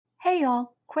Hey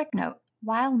y'all, quick note.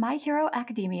 While My Hero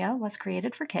Academia was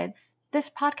created for kids, this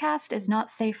podcast is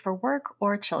not safe for work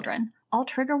or children. All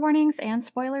trigger warnings and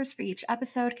spoilers for each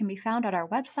episode can be found at our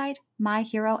website,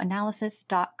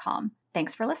 myheroanalysis.com.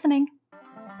 Thanks for listening.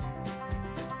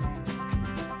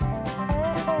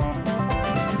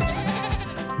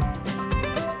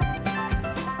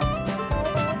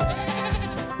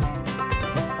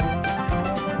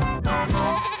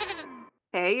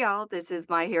 Hey y'all, this is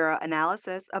My Hero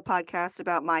Analysis, a podcast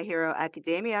about My Hero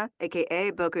Academia,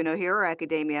 aka Boku no Hero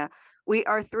Academia. We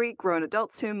are three grown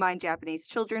adults who mine Japanese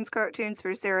children's cartoons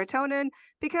for serotonin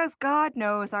because God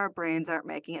knows our brains aren't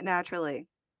making it naturally.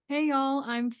 Hey y'all,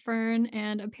 I'm Fern,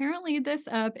 and apparently this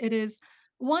it is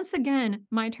once again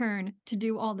my turn to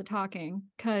do all the talking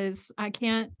because I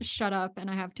can't shut up and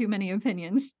I have too many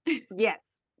opinions.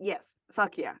 Yes,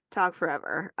 fuck yeah, talk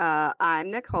forever.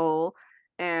 I'm Nicole,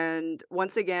 and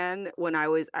once again, when I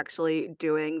was actually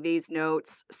doing these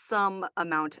notes some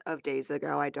amount of days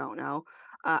ago, I don't know,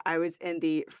 I was in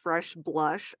the fresh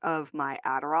blush of my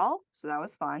Adderall, so that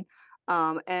was fun.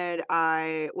 And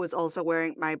I was also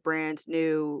wearing my brand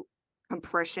new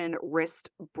compression wrist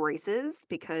braces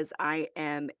because I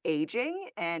am aging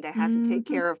and I have to take Mhm.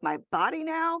 care of my body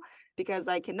now because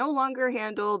I can no longer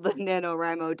handle the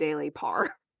NaNoWriMo daily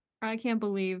par. I can't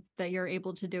believe that you're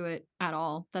able to do it at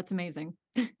all. That's amazing.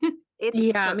 It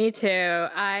Yeah, me too.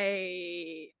 hurts.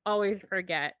 I always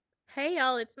forget. Hey,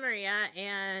 y'all, it's Maria,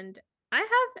 and I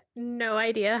have no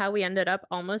idea how we ended up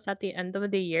almost at the end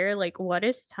of the year. Like, what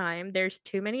is time? There's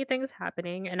too many things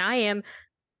happening, and I am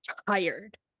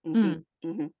tired. Mhm,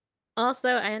 Mm. mhm. Also,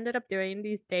 I ended up doing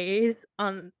these days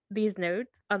on these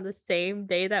notes on the same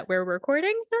day that we're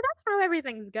recording, so that's how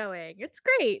everything's going. It's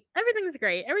great. Everything's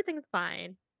great. Everything's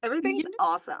fine. Everything's You know,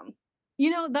 awesome.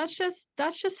 that's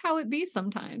just how it be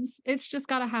sometimes. It's just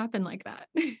gotta happen like that.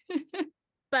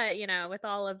 But, with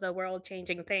all of the world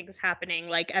changing things happening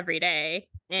like every day,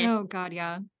 Oh god,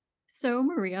 yeah. So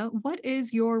Maria, what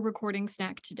is your recording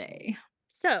snack today?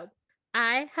 So,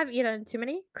 I have eaten too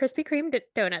many Krispy Kreme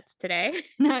donuts today.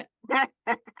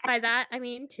 By that, I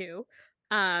mean 2.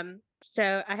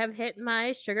 So I have hit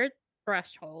my sugar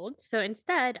threshold. So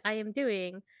instead, I am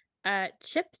doing,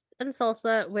 chips and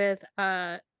salsa with,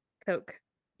 Coke.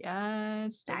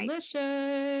 Yes, Nice.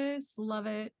 delicious. Love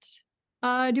it.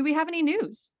 Do we have any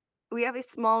news? We have a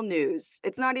small news.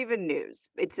 It's not even news.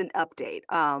 It's an update.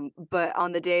 But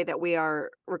on the day that we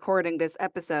are recording this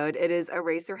episode, it is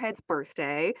Eraserhead's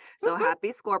birthday. So Whoop, whoop.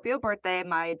 happy Scorpio birthday,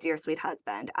 my dear sweet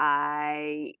husband.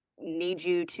 I need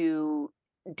you to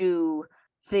do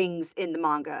things in the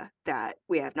manga that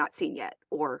we have not seen yet,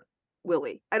 or will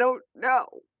we? I don't know.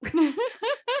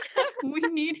 We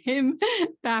need him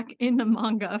back in the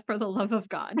manga for the love of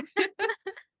God.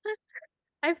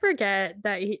 I forget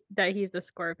that he's a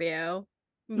Scorpio,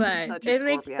 He's but such a it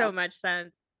makes so Scorpio. much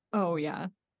sense. Oh yeah.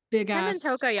 Big Him and ass.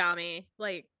 Tokoyami,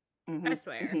 like, I Hmm,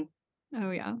 swear. hmm.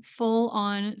 Oh yeah. Full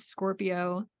on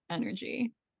Scorpio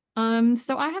energy.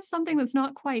 So I have something that's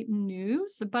not quite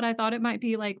news, but I thought it might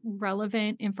be like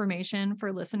relevant information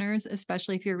for listeners,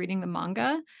 especially if you're reading the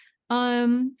manga.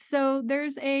 So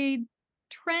there's a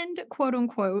trend, quote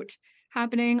unquote,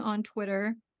 happening on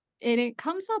Twitter. It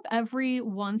comes up every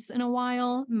once in a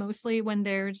while, mostly when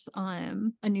there's a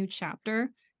new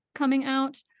chapter coming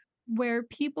out where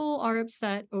people are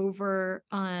upset over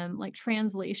like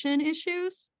translation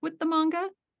issues with the manga.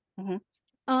 Mhm.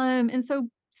 And so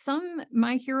some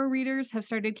My Hero readers have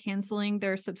started canceling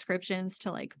their subscriptions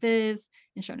to like Viz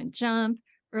and Shonen Jump,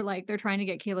 or like they're trying to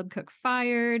get Caleb Cook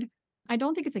fired. I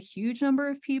don't think it's a huge number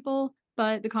of people,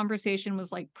 but the conversation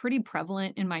was like pretty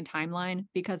prevalent in my timeline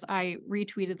because I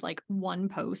retweeted like one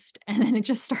post and then it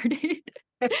just started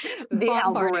The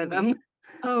bombarding me. algorithm.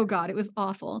 Oh god, it was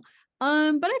awful.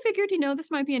 But I figured,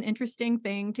 this might be an interesting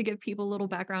thing to give people a little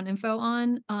background info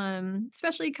on,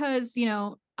 especially because,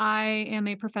 I am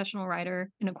a professional writer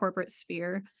in a corporate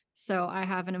sphere, so I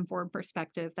have an informed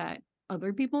perspective that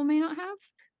other people may not have.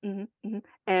 Mhm, mhm,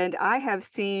 and I have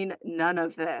seen none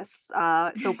of this,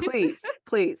 so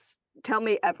please, tell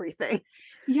me everything.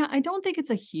 Yeah, I don't think it's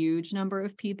a huge number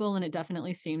of people, and it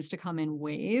definitely seems to come in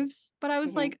waves, but I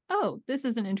was Mhm, like, "Oh, this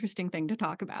is an interesting thing to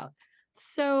talk about."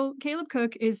 So, Caleb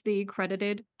Cook is the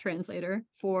credited translator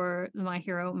for the My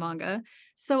Hero manga.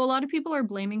 So, a lot of people are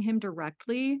blaming him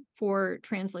directly for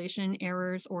translation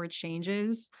errors or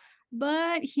changes,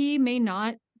 but he may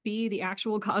not be the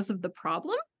actual cause of the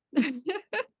problem.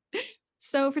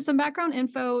 So, for some background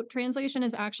info, translation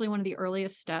is actually one of the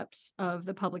earliest steps of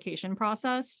the publication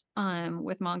process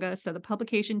with manga. So, the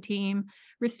publication team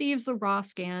receives the raw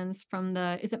scans from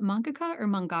is it mangaka or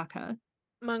mangaka?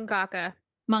 Mangaka.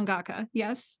 Mangaka,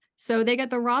 yes. So they get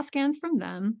the raw scans from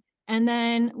them. And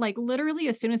then, like, literally,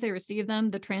 as soon as they receive them,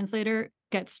 the translator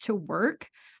gets to work.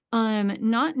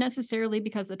 Not necessarily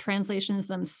because the translations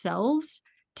themselves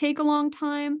take a long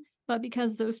time, but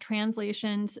because those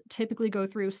translations typically go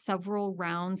through several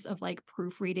rounds of like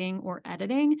proofreading or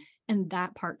editing, and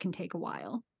that part can take a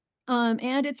while.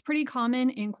 And it's pretty common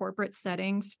in corporate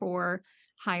settings for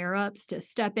higher ups to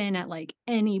step in at like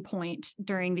any point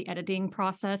during the editing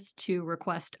process to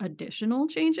request additional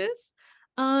changes.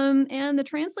 And the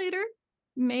translator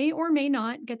may or may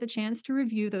not get the chance to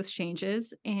review those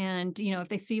changes. And, if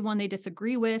they see one they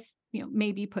disagree with,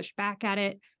 maybe push back at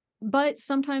it. But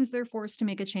sometimes they're forced to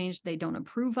make a change they don't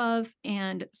approve of.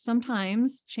 And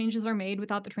sometimes changes are made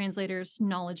without the translator's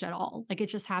knowledge at all. Like it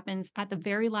just happens at the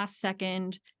very last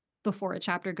second before a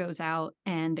chapter goes out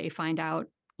and they find out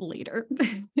later,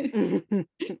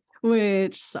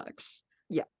 which sucks.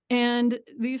 Yeah. And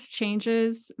these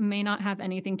changes may not have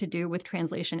anything to do with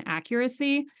translation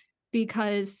accuracy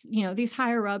because, these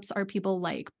higher ups are people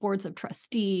like boards of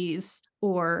trustees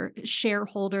or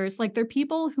shareholders. Like they're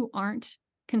people who aren't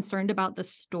concerned about the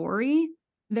story.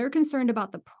 They're concerned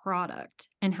about the product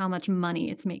and how much money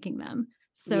it's making them.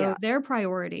 So their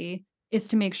priority is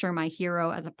to make sure my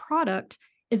hero as a product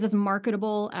is as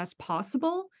marketable as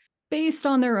possible based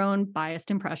on their own biased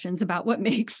impressions about what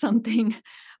makes something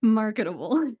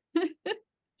marketable.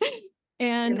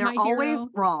 And they're always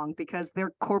wrong because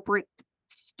they're corporate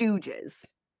stooges.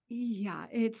 Yeah,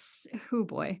 oh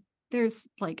boy. There's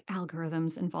like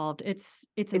algorithms involved. It's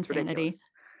insanity. Ridiculous.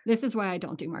 This is why I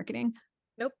don't do marketing.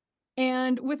 Nope.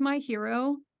 And with my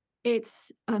hero,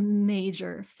 it's a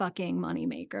major fucking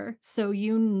moneymaker. So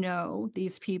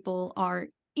these people are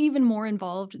even more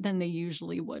involved than they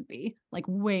usually would be, like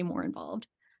way more involved.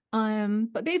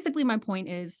 But basically my point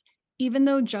is, even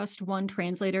though just one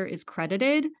translator is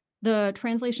credited, the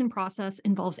translation process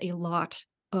involves a lot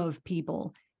of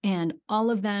people, and all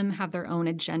of them have their own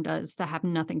agendas that have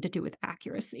nothing to do with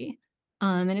accuracy.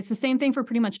 And it's the same thing for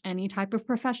pretty much any type of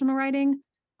professional writing.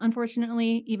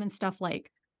 Unfortunately, even stuff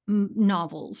like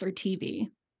novels or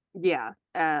TV. Yeah,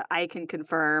 I can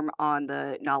confirm on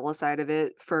the novel side of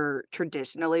it for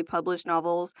traditionally published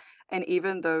novels, and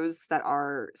even those that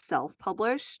are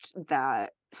self-published,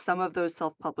 that some of those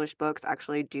self-published books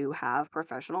actually do have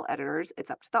professional editors.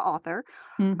 It's up to the author.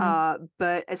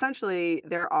 But essentially,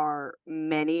 there are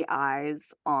many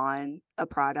eyes on a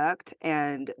product,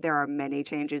 and there are many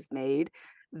changes made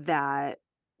that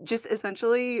just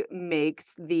essentially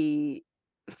makes the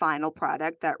final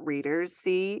product that readers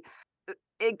see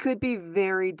it could be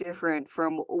very different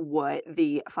from what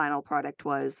the final product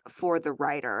was for the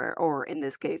writer, or in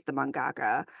this case, the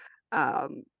mangaka.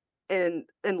 Um, and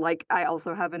like I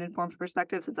also have an informed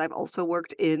perspective since I've also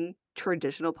worked in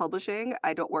traditional publishing.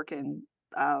 I don't work in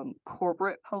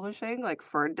corporate publishing like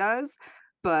Fern does,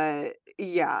 but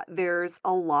yeah, there's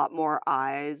a lot more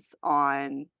eyes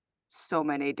on so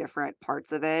many different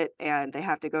parts of it, and they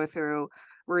have to go through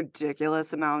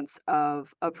ridiculous amounts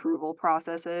of approval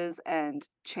processes and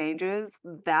changes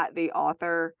that the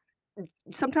author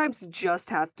sometimes just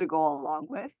has to go along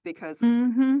with because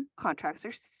contracts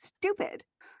are stupid.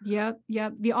 Yep.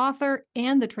 The author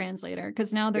and the translator,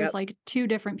 because now there's like two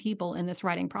different people in this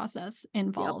writing process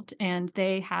involved, and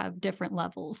they have different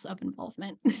levels of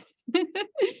involvement.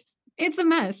 It's a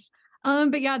mess.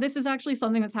 But yeah, this is actually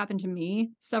something that's happened to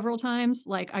me several times.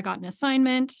 Like I got an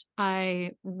assignment,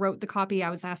 I wrote the copy I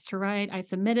was asked to write, I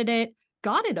submitted it,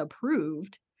 got it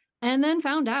approved, and then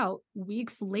found out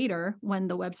weeks later when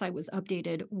the website was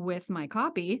updated with my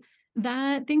copy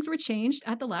that things were changed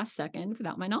at the last second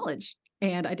without my knowledge.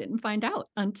 And I didn't find out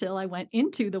until I went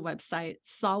into the website,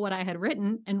 saw what I had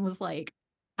written, and was like,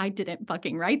 I didn't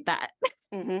fucking write that.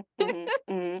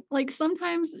 Like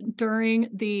sometimes during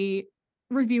the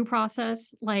review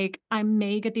process, like I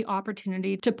may get the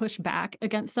opportunity to push back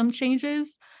against some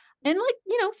changes. And like,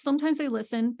 sometimes they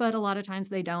listen, but a lot of times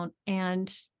they don't.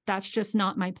 And that's just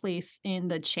not my place in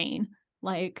the chain.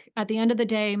 Like at the end of the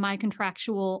day, my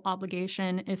contractual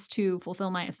obligation is to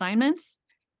fulfill my assignments.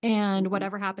 And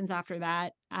whatever happens after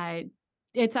that,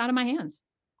 it's out of my hands.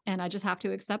 And I just have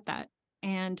to accept that.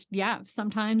 And yeah,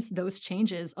 sometimes those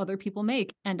changes other people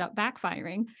make end up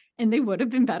backfiring, and they would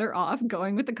have been better off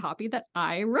going with the copy that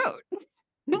I wrote.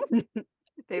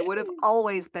 They would have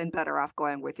always been better off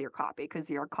going with your copy because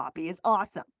your copy is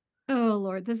awesome. Oh,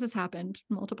 Lord, this has happened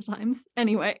multiple times.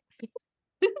 Anyway.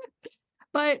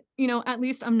 But, at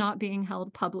least I'm not being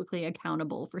held publicly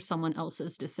accountable for someone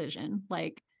else's decision.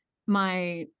 Like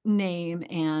my name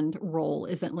and role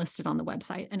isn't listed on the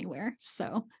website anywhere.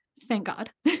 So thank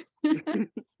God.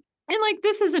 And, like,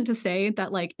 this isn't to say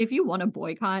that, like, if you wanna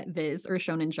boycott Viz or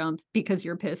Shonen Jump because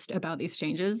you're pissed about these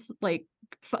changes, like,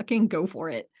 fucking go for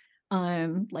it.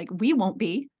 Like, we won't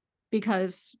be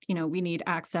because, we need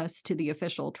access to the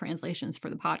official translations for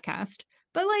the podcast.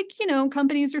 But, like,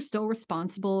 companies are still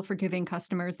responsible for giving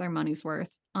customers their money's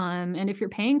worth. And if you're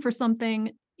paying for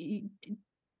something,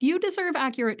 you deserve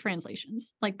accurate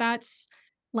translations. Like, that's,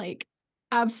 like,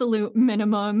 absolute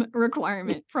minimum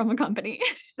requirement from a company.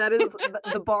 That is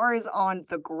the bar is on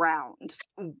the ground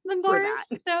The for bar that.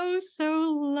 is so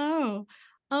low.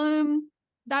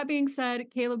 That being said,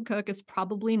 Caleb Cook is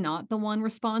probably not the one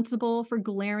responsible for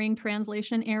glaring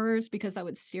translation errors because that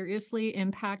would seriously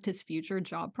impact his future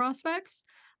job prospects.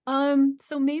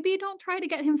 So maybe don't try to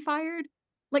get him fired.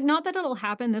 Like, not that it'll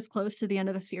happen this close to the end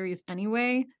of the series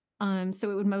anyway.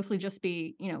 So it would mostly just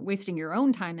be, wasting your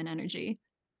own time and energy,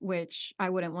 which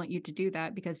I wouldn't want you to do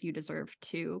that because you deserve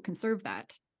to conserve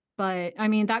that. But I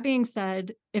mean, that being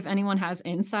said, if anyone has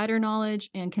insider knowledge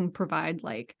and can provide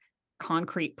like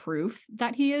concrete proof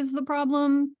that he is the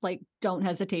problem, like don't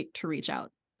hesitate to reach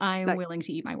out. I'm Like, willing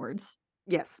to eat my words.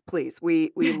 yes, please.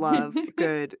 We love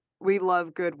good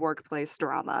workplace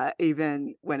drama,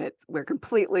 even when we're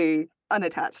completely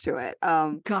unattached to it.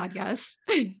 God, yes.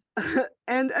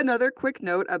 And another quick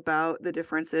note about the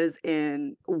differences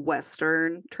in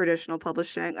Western traditional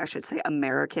publishing, I should say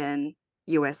American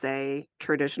USA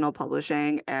traditional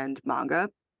publishing and manga.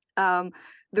 Um,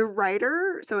 the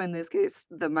writer, so in this case,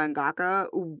 the mangaka,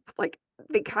 like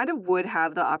they kind of would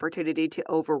have the opportunity to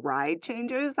override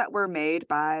changes that were made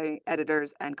by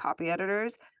editors and copy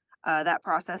editors. That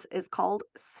process is called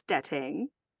stetting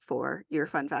for your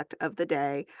fun fact of the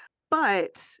day.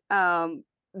 But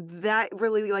that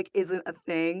really like isn't a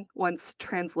thing once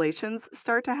translations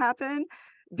start to happen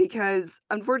because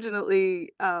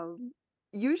unfortunately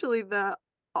usually the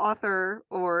author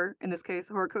or in this case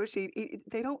Horikoshi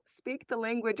they don't speak the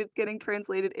language it's getting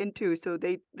translated into so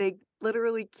they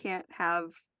literally can't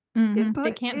have They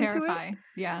input can't into it. verify.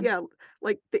 Yeah. Yeah,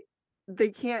 like they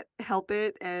can't help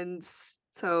it and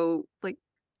so like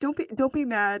don't be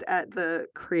mad at the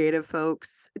creative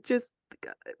folks. Just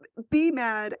be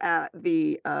mad at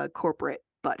the corporate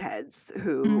buttheads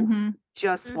who hmm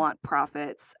just Mm. want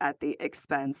profits at the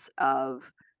expense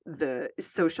of the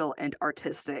social and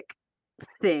artistic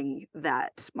thing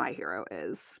that My Hero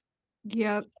is.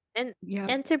 Yep. And Yep.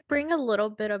 and to bring a little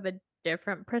bit of a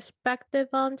different perspective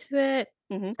onto it,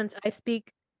 Mhm, since I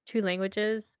speak 2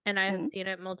 languages and I have mhm, seen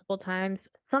it multiple times,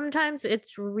 sometimes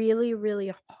it's really,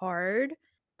 really hard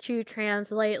to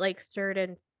translate, like,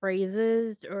 certain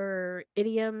phrases or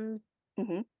idioms.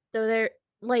 mhm, So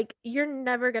you're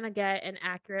never gonna get an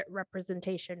accurate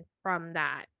representation from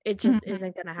that. It just hmm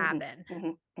isn't gonna mhm, happen.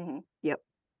 mhm, mhm. Yep.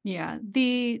 Yeah.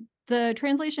 The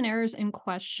translation errors in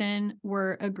question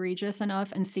were egregious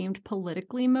enough and seemed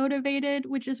politically motivated,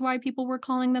 which is why people were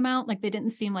calling them out. Like they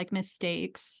didn't seem like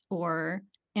mistakes or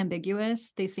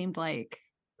ambiguous. They seemed like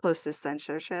Close to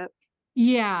censorship.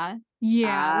 yeah,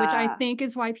 which I Ah, think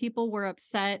is why people were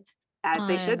upset. as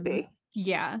they should Um, be.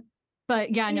 yeah.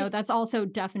 But yeah, Yeah. no, that's also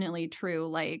definitely true.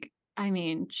 Like, I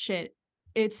mean, shit,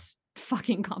 it's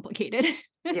fucking complicated.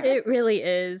 Yeah. It really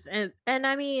is. And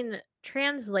I mean,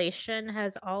 translation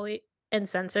has always and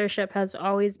censorship has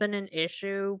always been an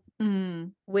issue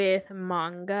Mm. with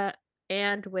manga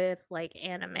and with like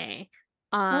anime.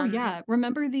 Oh Um yeah.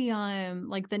 Remember the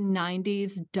like the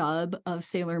 90s dub of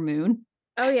Sailor Moon?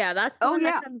 oh yeah, that's the Oh one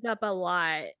that yeah. comes up a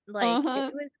lot. Like it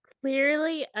Uh-huh. was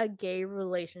clearly a gay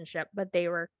relationship, but they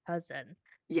were cousins.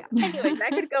 Yeah. Anyways,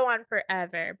 that could go on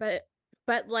forever,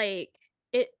 but like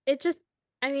it just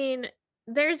I mean,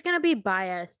 there's gonna be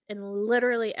bias in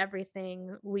literally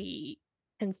everything we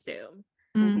consume.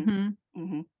 Mhm, Mhm.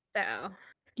 mhm. So it's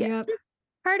Yes. Yep. just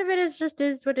part of it is just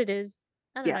is what it is.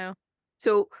 I don't Yeah. know.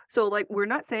 So like we're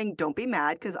not saying don't be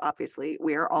mad because obviously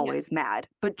we are Yeah. always mad,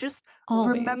 but just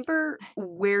Always. remember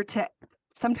where to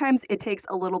sometimes it takes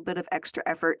a little bit of extra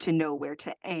effort to know where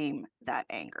to aim that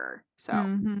anger. So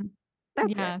Mhm.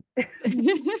 that's it. Yeah.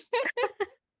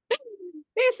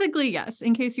 Basically, yes,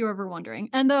 in case you were ever wondering.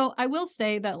 And though I will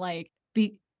say that like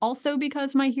also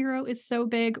because My Hero is so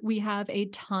big, we have a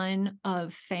ton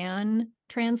of fan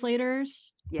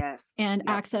translators Yes. and Yep.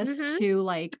 access Mhm. to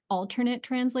like alternate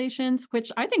translations,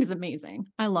 which I think is amazing.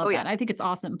 I Oh love yeah. that. I think it's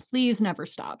awesome. Please never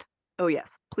stop. Oh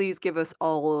yes. Please give us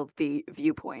all of the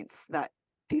viewpoints that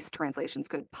these translations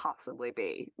could possibly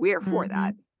be. We are for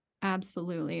that. Mhm.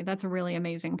 Absolutely. That's a really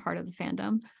amazing part of the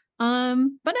fandom.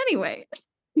 But anyway,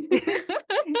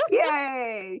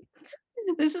 Yay.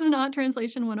 this is not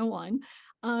translation 101.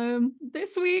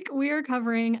 This week we are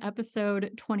covering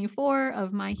episode 24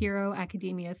 of My Hero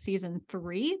Academia season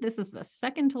 3. This is the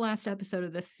second to last episode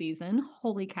of this season.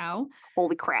 Holy cow.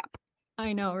 Holy crap.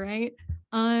 I know, right?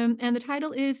 And the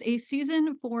title is A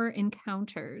Season for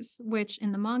Encounters, which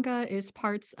in the manga is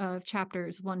parts of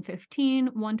chapters 115,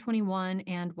 121,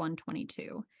 and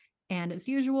 122. And as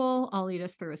usual, I'll lead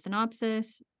us through a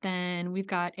synopsis. Then we've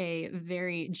got a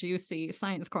very juicy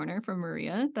science corner from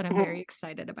Maria that I'm very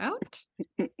excited about.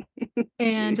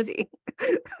 And juicy.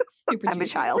 Super I'm juicy.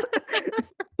 a child.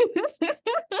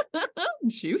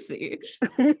 Juicy.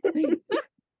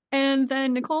 And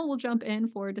then Nicole will jump in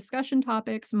for discussion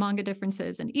topics, manga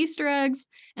differences, and Easter eggs.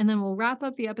 And then we'll wrap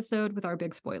up the episode with our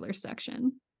big spoiler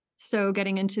section. So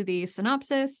getting into the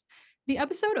synopsis, the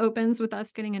episode opens with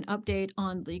us getting an update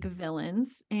on League of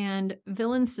Villains and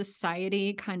Villain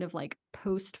Society, kind of like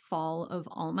post-fall of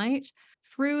All Might,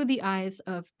 through the eyes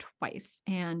of Twice.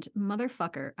 And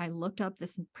motherfucker, I looked up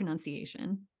this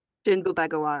pronunciation. Jinbu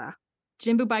Bagawara.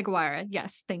 Jinbu Bagawara.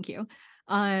 Yes, thank you.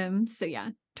 So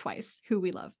yeah, Twice, who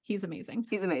we love. He's amazing.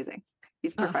 He's amazing.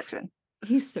 He's perfection.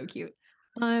 He's so cute.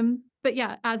 But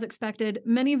yeah, as expected,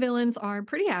 many villains are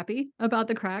pretty happy about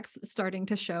the cracks starting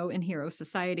to show in hero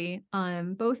society,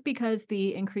 both because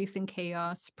the increasing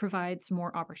chaos provides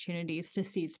more opportunities to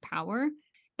seize power,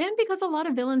 and because a lot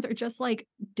of villains are just like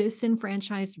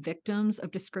disenfranchised victims of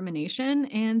discrimination,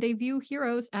 and they view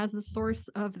heroes as the source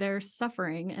of their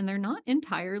suffering, and they're not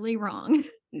entirely wrong.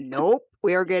 Nope.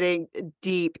 We are getting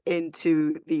deep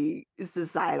into the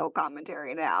societal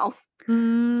commentary now.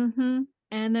 Mm-hmm.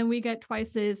 And then we get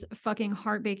Twice's fucking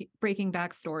heartbreaking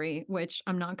backstory, which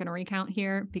I'm not going to recount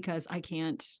here because I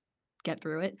can't get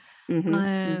through it.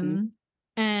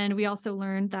 And we also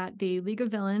learned that the League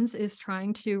of Villains is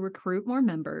trying to recruit more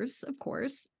members, of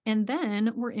course. And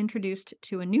then we're introduced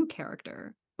to a new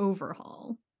character,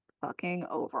 Overhaul. Fucking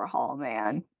Overhaul,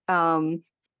 man. And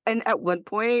at one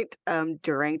point,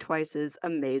 during Twice's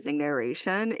amazing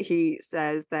narration, he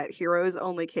says that heroes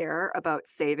only care about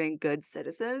saving good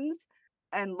citizens.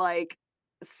 And like,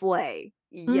 slay.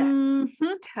 Yes.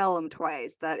 Tell him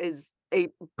Twice. That is a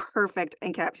perfect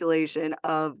encapsulation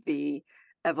of the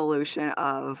evolution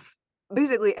of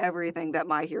basically everything that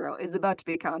My Hero is about to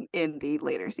become in the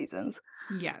later seasons.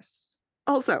 Yes.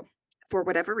 Also, for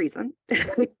whatever reason,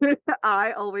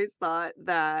 I always thought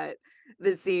that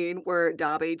the scene where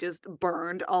Dobby just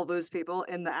burned all those people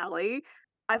in the alley,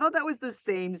 I thought that was the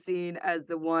same scene as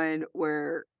the one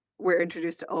where we're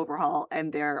introduced to Overhaul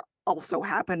and there also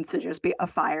happens to just be a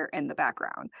fire in the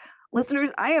background.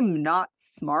 Listeners, I am not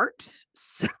smart,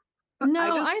 so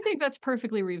no, I think that's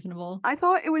perfectly reasonable. I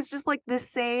thought it was just like the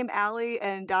same alley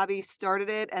and Dobby started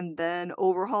it and then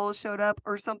Overhaul showed up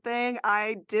or something.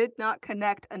 I did not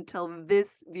connect until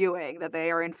this viewing that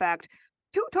they are in fact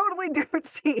two totally different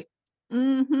scenes.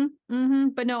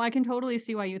 But no, I can totally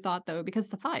see why you thought though, because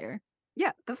the fire.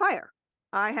 Yeah, the fire.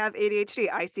 I have ADHD.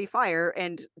 I see fire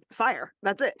and fire.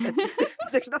 That's it.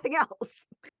 There's nothing else.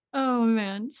 Oh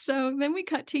man. So then we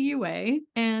cut to UA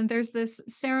and there's this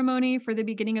ceremony for the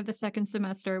beginning of the second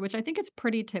semester, which I think is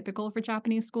pretty typical for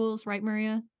Japanese schools, right,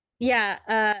 Maria?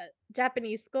 Yeah,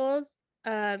 Japanese schools.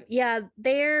 Yeah,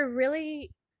 they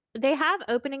have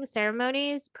opening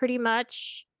ceremonies pretty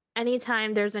much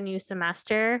anytime there's a new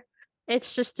semester.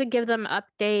 It's just to give them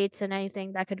updates and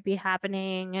anything that could be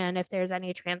happening and if there's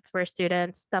any transfer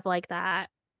students, stuff like that.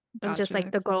 Gotcha. And just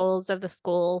like the goals of the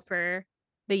school for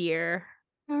the year.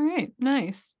 All right,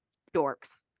 nice.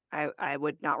 Dorks. I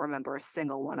would not remember a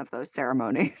single one of those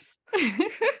ceremonies.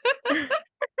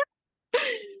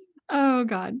 Oh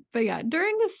God. But yeah,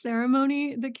 during the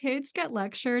ceremony, the kids get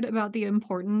lectured about the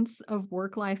importance of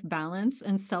work-life balance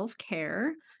and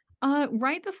self-care,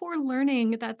 right before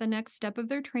learning that the next step of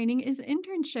their training is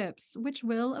internships, which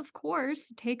will, of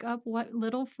course, take up what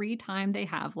little free time they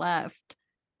have left.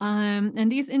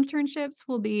 And these internships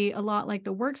will be a lot like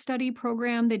the work-study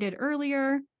program they did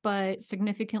earlier, but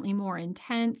significantly more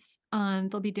intense.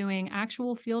 They'll be doing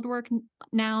actual field work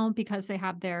now because they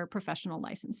have their professional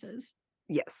licenses.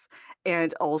 Yes.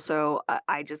 And also,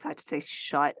 I just had to say,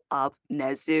 shut up,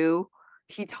 Nezu.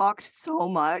 He talked so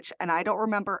much, and I don't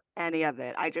remember any of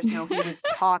it. I just know he was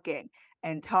talking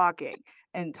and talking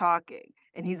and talking,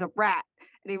 and he's a rat,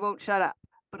 and he won't shut up.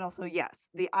 But also, yes,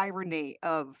 the irony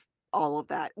of all of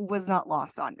that was not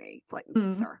lost on me. It's like,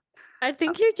 sir. I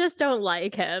think you just don't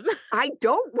like him. I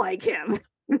don't like him.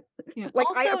 Yeah. Like,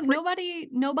 also,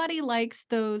 nobody likes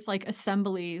those like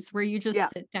assemblies where you just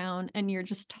sit down and you're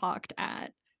just talked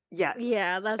at. Yes.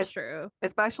 Yeah, that's Es- true.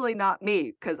 Especially not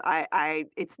me, because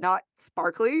it's not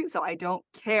sparkly, so I don't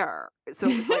care. So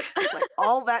it's like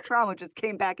all that trauma just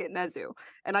came back at Nezu.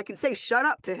 And I can say shut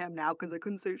up to him now because I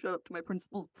couldn't say shut up to my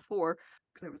principals before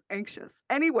because I was anxious.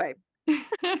 Anyway,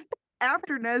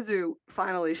 after Nezu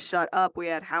finally shut up, we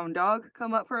had Hound Dog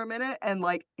come up for a minute and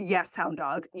like, yes, Hound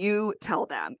Dog, you tell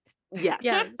them. Yes,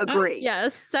 Yes. agree.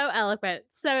 Yes, so eloquent,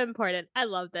 so important. I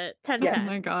loved it. 10 Yeah. Oh 10.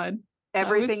 my God.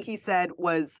 Everything he said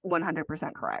was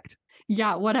 100% correct.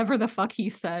 Yeah, whatever the fuck he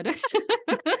said.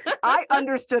 I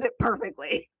understood it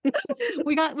perfectly.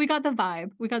 we got the vibe.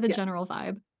 We got the Yes. general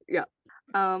vibe. Yeah.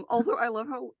 Also, I love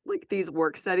how like these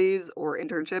work studies or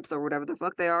internships or whatever the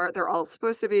fuck they are, they're all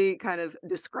supposed to be kind of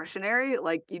discretionary.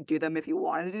 Like you do them if you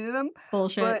want to do them.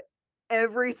 Bullshit. But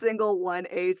every single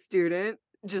 1A student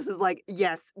just is like,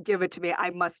 yes, give it to me. I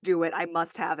must do it. I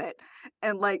must have it.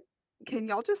 And like, can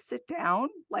y'all just sit down?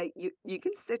 Like you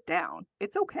can sit down.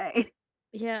 It's okay.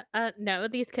 Yeah, no,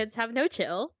 these kids have no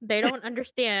chill. They don't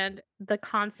understand the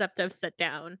concept of sit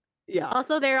down. Yeah.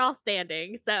 Also, they're all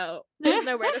standing, so there's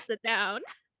nowhere to sit down.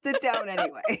 Sit down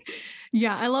anyway.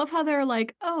 Yeah, I love how they're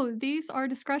like, oh, these are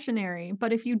discretionary,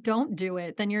 but if you don't do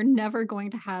it, then you're never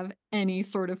going to have any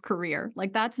sort of career.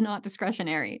 Like, that's not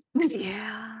discretionary.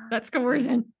 Yeah. That's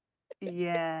coercion.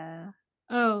 Yeah.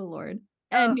 Oh, Lord.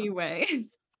 Oh. Anyway.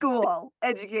 School,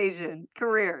 education,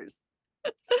 careers.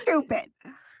 Stupid.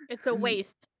 It's a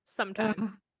waste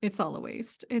sometimes. It's all a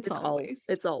waste. It's all a waste.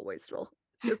 It's all wasteful.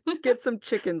 Just get some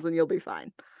chickens and you'll be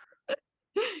fine.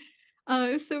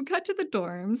 So cut to the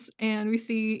dorms, and we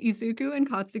see Izuku and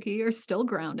Katsuki are still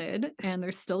grounded, and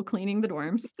they're still cleaning the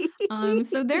dorms.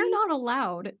 So they're not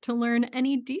allowed to learn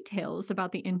any details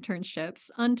about the internships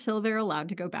until they're allowed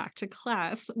to go back to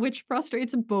class, which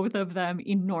frustrates both of them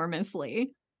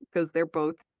enormously. Because they're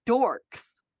both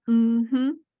dorks. Mm-hmm.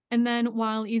 And then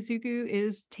while Izuku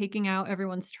is taking out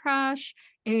everyone's trash,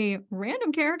 a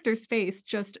random character's face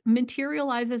just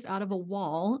materializes out of a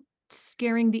wall,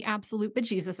 scaring the absolute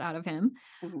bejesus out of him.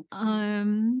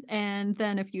 And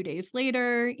then a few days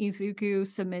later, Izuku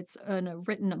submits a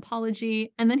written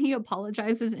apology, and then he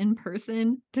apologizes in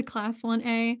person to Class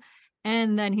 1A,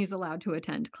 and then he's allowed to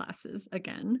attend classes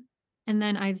again. And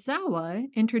then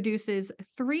Aizawa introduces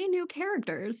 3 new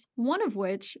characters, one of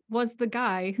which was the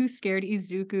guy who scared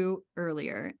Izuku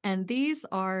earlier. And these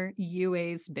are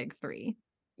UA's big 3.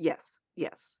 Yes.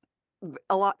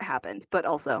 A lot happened, but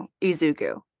also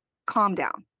Izuku, calm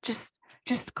down. Just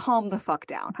calm the fuck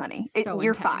down, honey.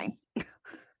 You're fine.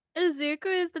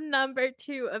 Izuku is the number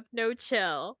 2 of no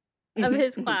chill of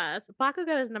his class.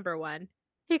 Bakugo is number 1.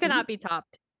 He cannot be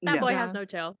topped. That boy has no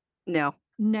chill. No.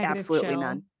 Negative absolutely chill.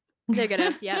 none.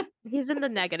 Negative, yeah. He's in the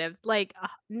negatives, like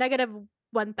negative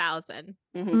 1,000.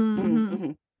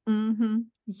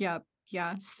 Yep.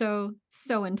 Yeah. So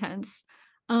intense.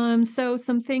 So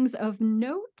some things of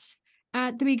note.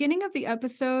 At the beginning of the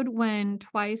episode, when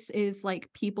Twice is like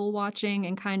people watching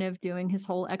and kind of doing his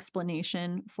whole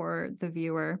explanation for the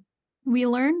viewer, we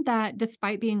learned that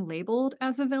despite being labeled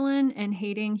as a villain and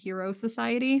hating hero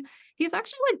society, he's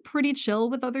actually like pretty chill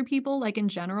with other people, like in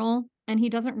general, and he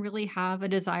doesn't really have a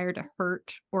desire to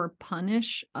hurt or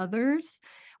punish others,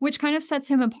 which kind of sets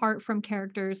him apart from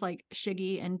characters like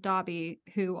Shiggy and Dobby,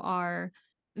 who are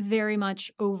very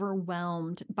much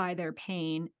overwhelmed by their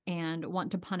pain and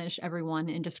want to punish everyone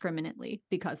indiscriminately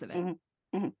because of it.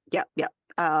 Yep.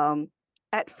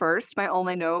 At first, my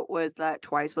only note was that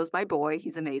Twice was my boy.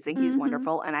 He's amazing. He's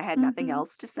wonderful. And I had nothing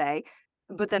else to say.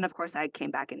 But then, of course, I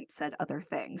came back and said other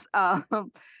things.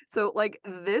 So, like,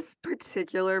 this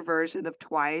particular version of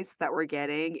Twice that we're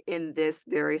getting in this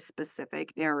very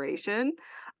specific narration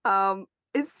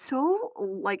is so,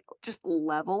 like, just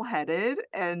level-headed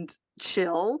and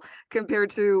chill compared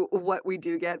to what we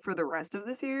do get for the rest of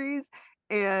the series.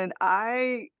 And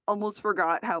I almost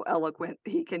forgot how eloquent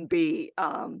he can be.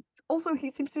 Also, he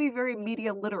seems to be very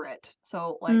media literate.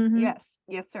 So, like, yes,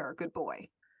 sir, good boy.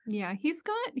 Yeah, he's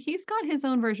got his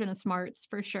own version of smarts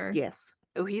for sure. Yes.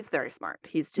 Oh, he's very smart.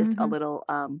 He's just a little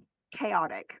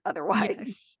chaotic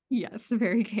otherwise. Yes,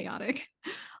 very chaotic.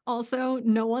 Also,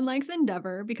 no one likes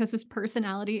Endeavor because his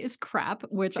personality is crap,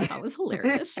 which I thought was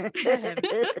hilarious.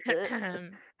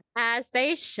 As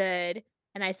they should,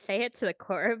 and I say it to the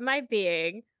core of my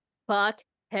being, fuck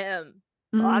him.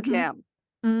 Fuck him.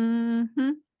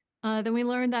 Then we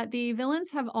learned that the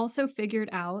villains have also figured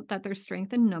out that there's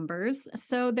strength in numbers,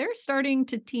 so they're starting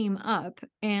to team up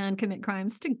and commit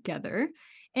crimes together.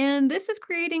 And this is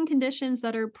creating conditions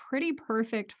that are pretty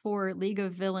perfect for League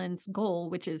of Villains' goal,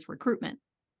 which is recruitment.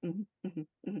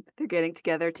 They're getting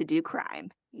together to do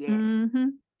crime. Yeah.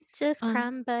 Just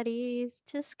crime buddies.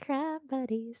 Just crime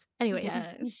buddies. Anyways.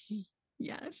 Yes.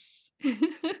 Yes.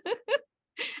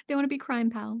 They want to be crime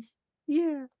pals.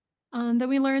 Yeah. Then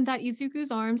we learned that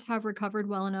Izuku's arms have recovered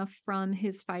well enough from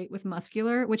his fight with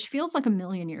Muscular, which feels like a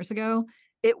million years ago.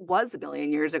 It was a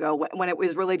million years ago when it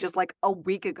was really just like a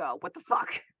week ago. What the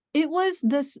fuck? It was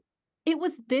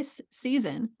this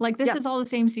season. Like, this is all the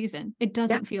same season. It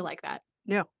doesn't feel like that.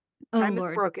 No. Oh, Time is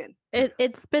Lord. broken.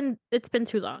 It's been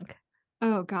too long.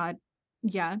 Oh, God.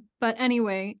 Yeah. But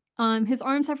anyway, his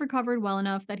arms have recovered well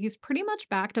enough that he's pretty much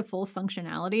back to full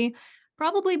functionality,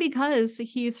 probably because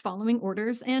he's following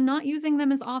orders and not using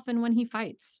them as often when he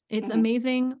fights. It's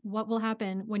amazing what will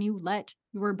happen when you let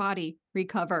your body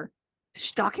recover.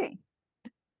 Shocking.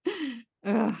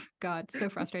 Oh, God, so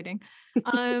frustrating.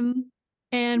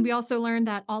 And we also learned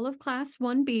that all of Class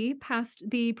 1B passed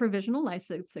the provisional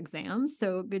license exam,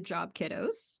 so good job,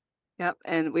 kiddos. Yep,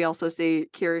 and we also see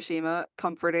Kirishima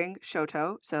comforting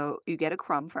Shoto, so you get a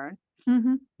crumb, Fern.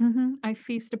 I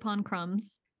feast upon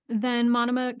crumbs. Then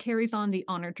Monoma carries on the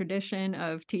honor tradition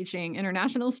of teaching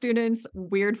international students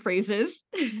weird phrases.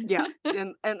 Yeah,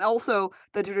 and also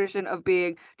the tradition of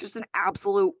being just an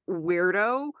absolute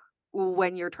weirdo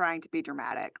when you're trying to be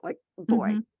dramatic. Like,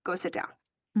 boy, go sit down.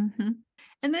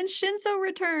 And then Shinzo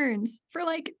returns for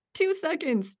like 2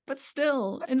 seconds, but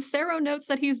still. And Sero notes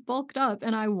that he's bulked up,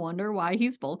 and I wonder why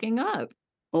he's bulking up.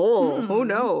 Oh, who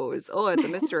knows? Oh, it's a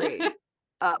mystery.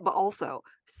 But also,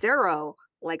 Sero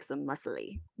likes a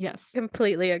muscly. Yes.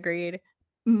 Completely agreed.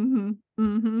 And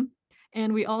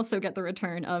we also get the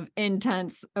return of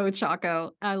intense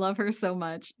Ochako. I love her so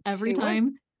much. Every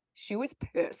time. She was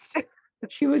pissed.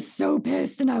 She was so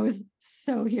pissed, and I was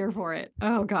so here for it.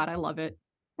 Oh, God, I love it.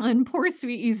 And poor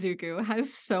sweet Izuku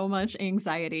has so much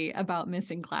anxiety about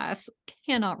missing class.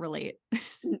 Cannot relate.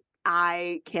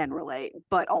 I can relate,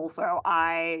 but also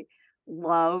I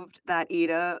loved that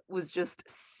Ida was just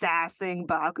sassing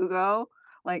Bakugo.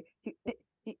 Like,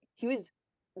 he was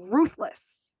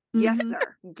ruthless. Yes, sir.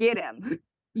 Get him.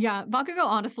 Yeah, Bakugo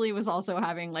honestly was also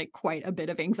having like quite a bit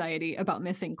of anxiety about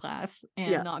missing class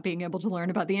and not being able to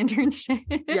learn about the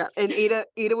internship. Yeah, and Ida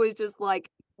was just like,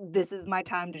 this is my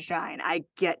time to shine. I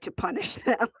get to punish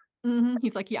them.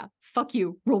 He's like, yeah, fuck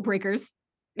you, rule breakers.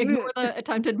 Ignore the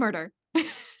attempted murder.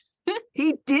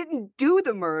 He didn't do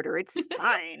the murder. It's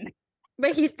fine.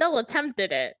 But he still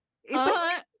attempted it.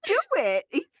 But do it.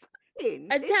 It's fine.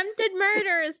 Attempted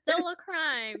murder is still a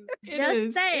crime.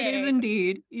 Just saying. It is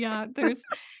indeed. Yeah,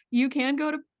 you can go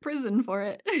to prison for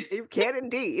it. You can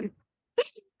indeed.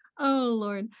 Oh,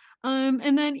 Lord.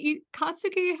 And then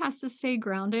Katsuki has to stay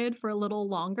grounded for a little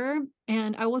longer,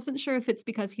 and I wasn't sure if it's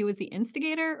because he was the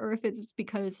instigator or if it's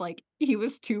because like he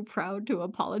was too proud to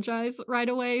apologize right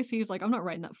away. So he was like, I'm not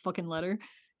writing that fucking letter.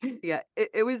 Yeah,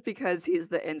 it was because he's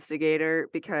the instigator,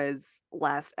 because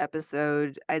last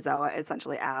episode Aizawa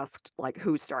essentially asked like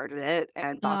who started it,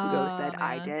 and Bakugo said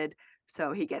I did.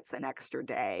 So he gets an extra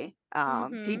day.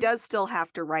 He does still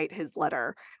have to write his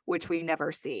letter, which we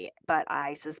never see, but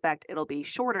I suspect it'll be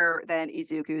shorter than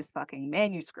Izuku's fucking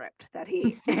manuscript that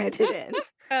he handed in.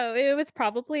 Oh, it was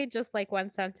probably just like one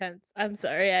sentence. I'm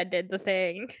sorry I did the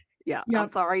thing. Yeah, I'm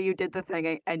sorry you did the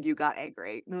thing and you got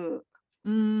angry. But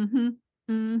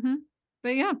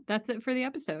yeah, that's it for the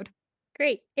episode.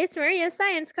 Great. It's Maria's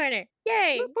Science Corner.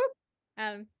 Yay! Whoop,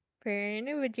 whoop.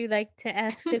 Fern, would you like to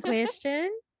ask the question?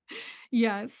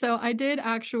 Yeah, so I did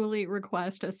actually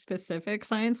request a specific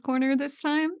science corner this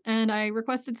time, and I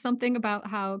requested something about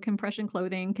how compression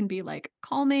clothing can be like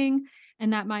calming,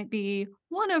 and that might be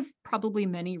one of probably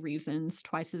many reasons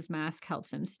Twice's mask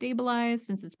helps him stabilize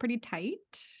since it's pretty tight.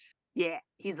 Yeah,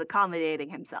 he's accommodating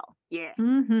himself. Yeah.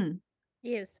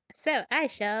 Yes, so I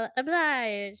shall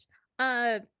oblige.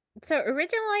 So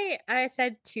originally I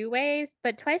said 2 ways,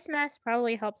 but Twice mask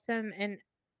probably helps him in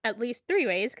at least 3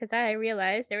 ways because I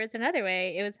realized there was another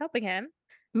way it was helping him.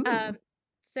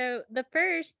 So the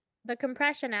first, the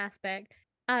compression aspect.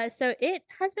 So it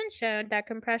has been shown that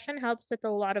compression helps with a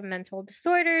lot of mental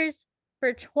disorders.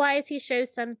 For Twice, he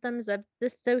shows symptoms of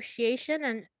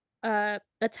dissociation and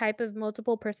a type of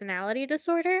multiple personality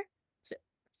disorder.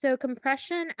 So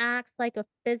compression acts like a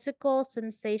physical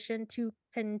sensation to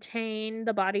contain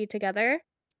the body together.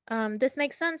 This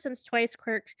makes sense since Twice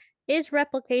quirk is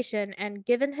replication, and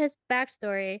given his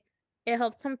backstory, it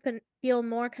helps him feel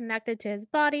more connected to his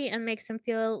body and makes him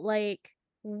feel like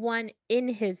one in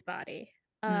his body.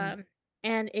 And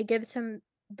it gives him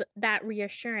that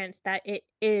reassurance that it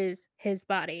is his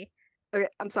body. Okay,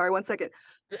 I'm sorry. 1 second.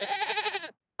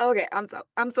 Okay,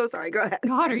 I'm so sorry. Go ahead.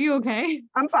 God, are you okay?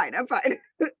 I'm fine.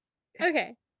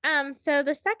 Okay. So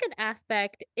the second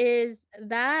aspect is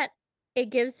that it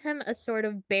gives him a sort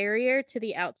of barrier to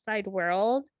the outside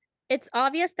world. It's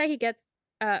obvious that he gets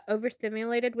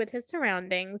overstimulated with his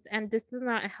surroundings, and this does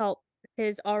not help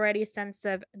his already sense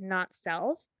of not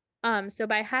self. So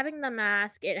by having the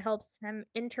mask, it helps him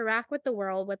interact with the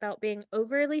world without being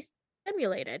overly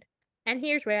stimulated. And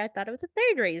here's where I thought it was a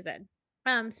third reason.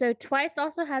 So Twice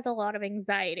also has a lot of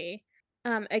anxiety.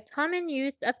 A common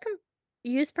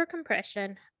use for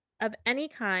compression of any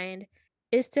kind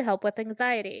is to help with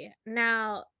anxiety.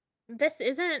 Now, this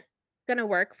isn't going to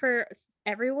work for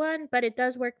everyone, but it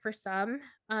does work for some.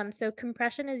 So,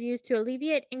 compression is used to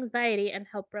alleviate anxiety and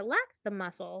help relax the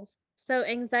muscles. So,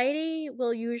 anxiety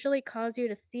will usually cause you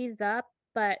to seize up,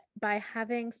 but by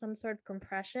having some sort of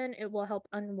compression, it will help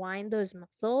unwind those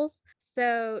muscles.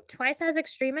 So, Twice has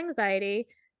extreme anxiety,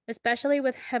 especially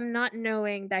with him not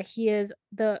knowing that he is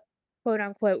the quote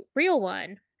unquote real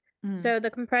one. Mm. So the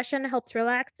compression helps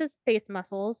relax his face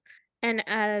muscles, and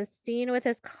as seen with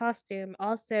his costume,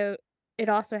 it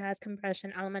also has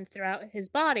compression elements throughout his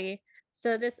body.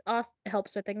 So this also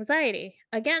helps with anxiety.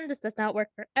 Again, this does not work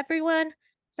for everyone.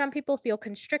 Some people feel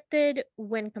constricted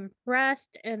when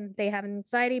compressed and they have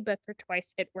anxiety, but for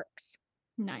Twice it works.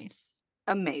 Nice.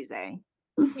 Amazing.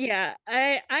 Yeah,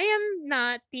 I am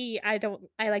not the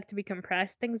I like to be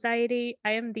compressed anxiety.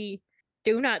 I am the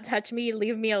do not touch me,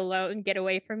 leave me alone, get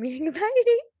away from me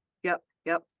anxiety.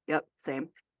 Yep. Same.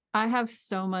 I have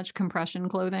so much compression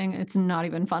clothing. It's not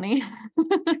even funny.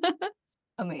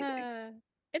 Amazing.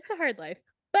 It's a hard life.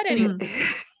 But It anyway,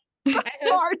 it's a I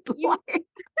hope hard you life.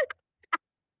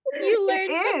 you It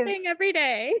learn something is. every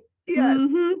day. Yes.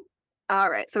 Mhm. All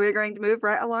right. So we're going to move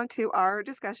right along to our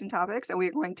discussion topics, and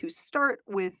we're going to start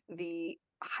with the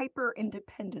hyper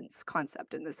independence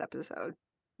concept in this episode.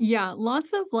 Yeah,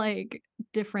 lots of like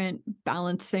different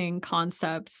balancing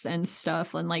concepts and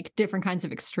stuff and like different kinds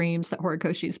of extremes that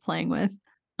Horikoshi is playing with.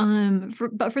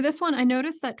 But for this one, I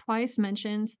noticed that Twice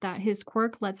mentions that his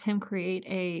quirk lets him create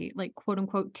a like quote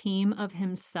unquote team of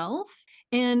himself.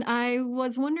 And I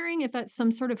was wondering if that's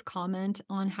some sort of comment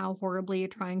on how horribly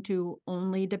trying to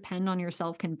only depend on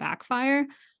yourself can backfire.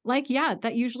 Like, yeah,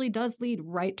 that usually does lead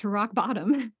right to rock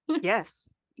bottom. Yes.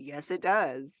 Yes, it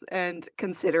does. And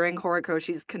considering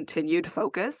Horikoshi's continued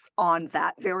focus on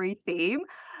that very theme,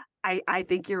 I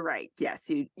think you're right. Yes,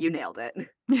 you nailed it.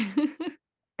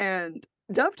 And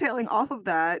dovetailing off of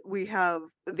that, we have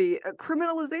the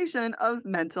criminalization of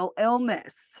mental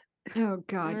illness. Oh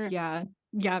god, Mm, yeah.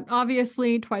 Yeah,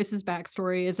 obviously Twice's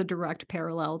backstory is a direct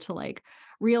parallel to like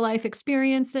real life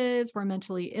experiences where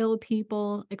mentally ill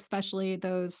people, especially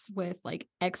those with like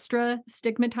extra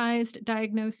stigmatized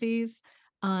diagnoses,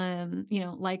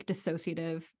 like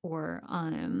dissociative or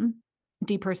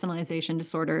depersonalization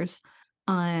disorders,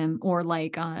 or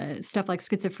like stuff like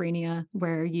schizophrenia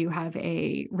where you have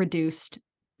a reduced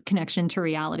connection to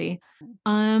reality.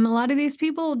 A lot of these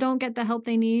people don't get the help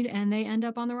they need and they end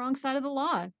up on the wrong side of the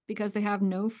law because they have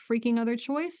no freaking other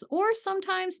choice, or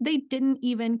sometimes they didn't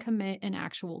even commit an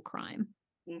actual crime.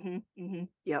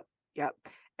 Yep.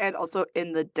 And also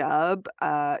in the dub,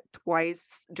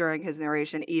 Twice during his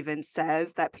narration even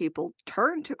says that people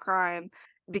turn to crime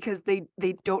because they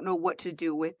don't know what to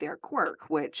do with their quirk,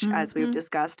 which, as we've Mhm.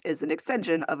 discussed, is an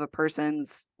extension of a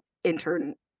person's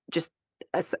intern, just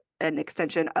an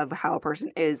extension of how a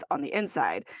person is on the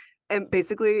inside. And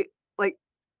basically, like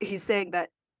he's saying that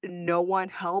no one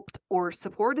helped or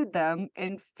supported them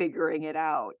in figuring it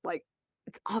out. Like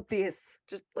it's obvious.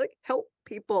 Just like help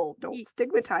people. Don't Y-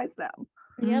 stigmatize them.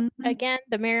 Yep. Mhm. Again,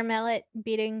 the mirror mallet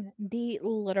beating the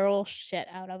literal shit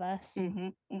out of us. Hmm.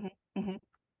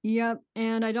 Yep.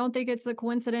 And I don't think it's a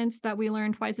coincidence that we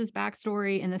learn Twice's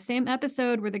backstory in the same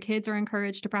episode where the kids are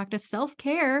encouraged to practice self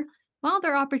care while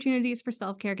their opportunities for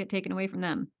self care get taken away from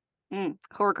them.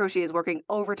 Horikoshi is working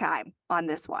overtime on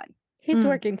this one. He's Mm.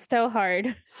 working so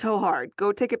hard. So hard.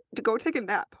 Go take a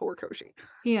nap, Horikoshi.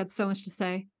 He had so much to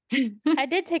say. I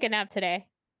did take a nap today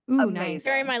Ooh, Amazing.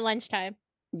 during nice. my lunchtime.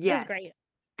 It was great. Yes.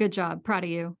 Good job. Proud of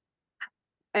you.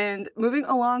 And moving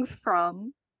along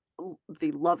from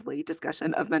the lovely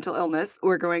discussion of mental illness,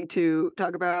 we're going to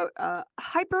talk about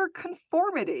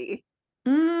hyperconformity.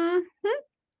 Mhm.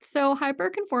 So,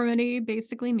 hyperconformity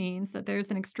basically means that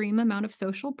there's an extreme amount of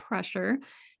social pressure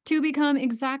to become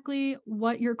exactly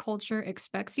what your culture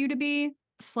expects you to be,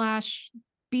 slash,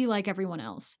 be like everyone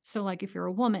else. So, like if you're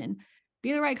a woman,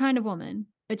 be the right kind of woman,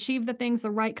 achieve the things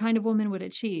the right kind of woman would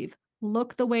achieve,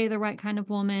 look the way the right kind of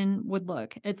woman would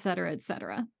look, etc.,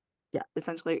 etc. Yeah,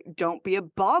 essentially, don't be a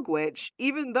bog witch,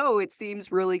 even though it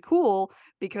seems really cool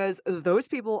because those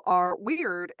people are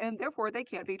weird and therefore they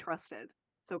can't be trusted.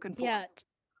 So conform. Yeah.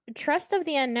 Trust of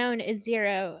the unknown is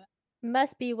 0.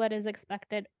 Must be what is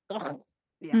expected. Ugh.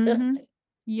 Yeah. Ugh. Mhm.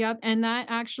 Yep, and that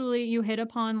actually you hit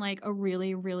upon, like, a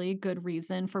really, really good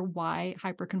reason for why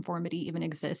hyperconformity even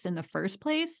exists in the first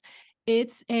place.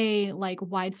 It's a, like,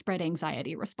 widespread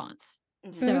anxiety response.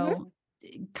 Mhm. Mhm. So,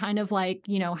 kind of like,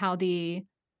 how the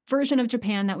version of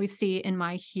Japan that we see in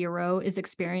My Hero is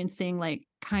experiencing, like,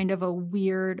 kind of a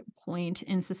weird point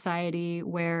in society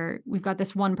where we've got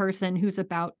this one person who's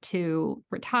about to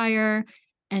retire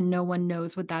and no one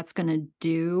knows what that's gonna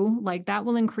do, like, that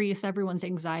will increase everyone's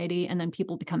anxiety, and then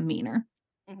people become meaner.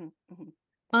 Mhm.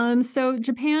 Mhm. So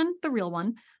Japan, the real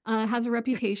one, has a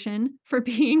reputation for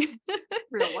being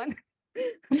Real one.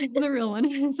 the real one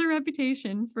has a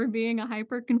reputation for being a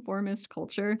hyper-conformist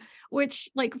culture, which,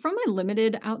 like, from my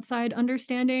limited outside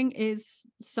understanding, is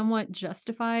somewhat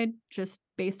justified just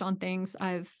based on things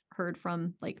I've heard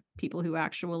from, like, people who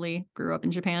actually grew up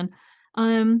in Japan.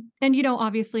 And,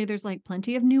 obviously there's, like,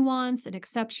 plenty of nuance and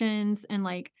exceptions, and,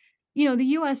 like, the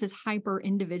US is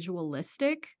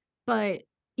hyper-individualistic, but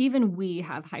even we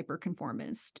have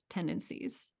hyper-conformist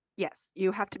tendencies. Yes,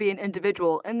 you have to be an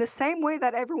individual in the same way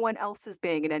that everyone else is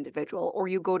being an individual, or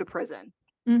you go to prison,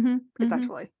 Mhm, mhm.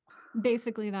 essentially.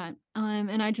 Basically that.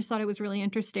 And I just thought it was really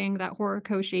interesting that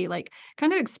Horikoshi, like,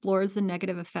 kind of explores the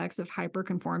negative effects of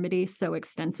hyperconformity so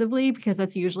extensively because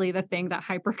that's usually the thing that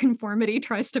hyperconformity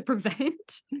tries to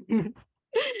prevent.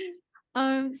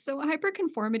 So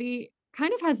hyperconformity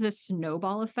kind of has this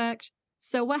snowball effect.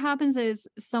 So what happens is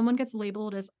someone gets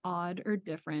labeled as odd or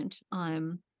different.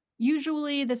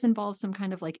 Usually this involves some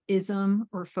kind of like ism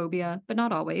or phobia, but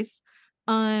not always.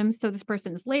 So this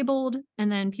person is labeled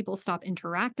and then people stop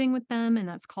interacting with them, and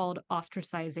that's called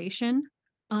ostracization.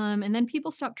 And then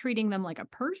people stop treating them like a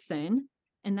person,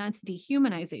 and that's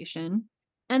dehumanization.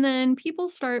 And then people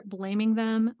start blaming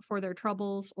them for their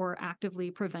troubles or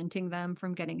actively preventing them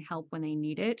from getting help when they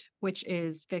need it, which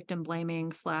is victim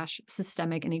blaming slash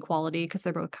systemic inequality because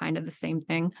they're both kind of the same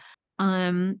thing.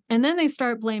 And then they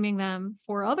start blaming them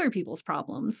for other people's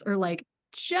problems or like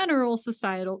general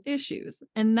societal issues,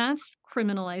 and that's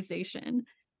criminalization.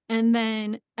 And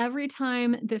then every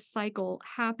time this cycle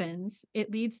happens,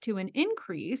 it leads to an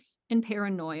increase in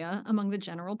paranoia among the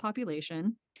general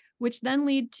population, which then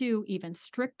lead to even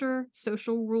stricter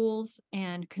social rules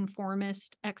and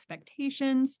conformist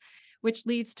expectations, which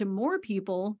leads to more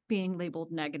people being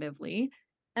labeled negatively.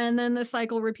 And then the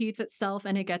cycle repeats itself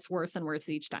and it gets worse and worse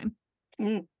each time.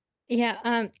 Mm,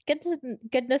 Yeah,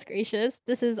 goodness gracious,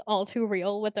 this is all too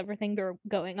real with everything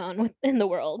going on in the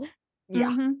world. yeah.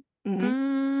 Mhm.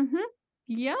 Mhm. Mhm.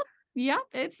 Yep. Yep.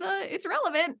 It's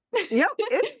relevant. Yep,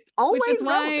 it's Which is always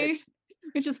relevant. why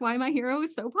which is why my hero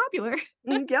is so popular.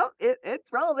 Yep,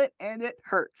 it's relevant and it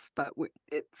hurts, but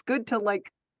it's good to,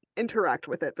 like, interact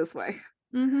with it this way.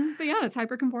 But yeah, it's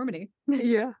hyperconformity.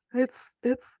 Yeah,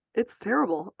 it's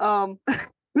terrible.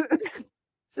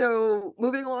 So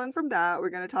moving along from that, we're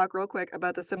going to talk real quick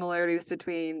about the similarities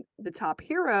between the top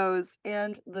heroes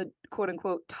and the quote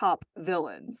unquote top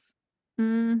villains.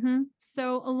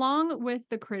 So, along with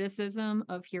the criticism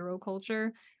of hero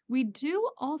culture, we do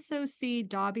also see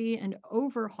Dobby and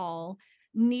Overhaul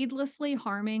needlessly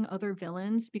harming other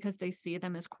villains because they see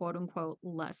them as quote unquote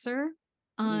lesser.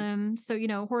 Mm,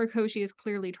 Horikoshi is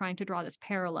clearly trying to draw this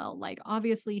parallel. Like,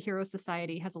 obviously, Hero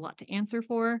Society has a lot to answer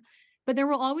for, but there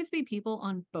will always be people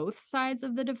on both sides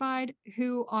of the divide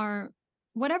who are,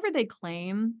 whatever they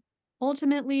claim,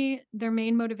 ultimately, their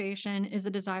main motivation is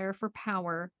a desire for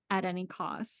power at any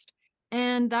cost.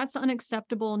 And that's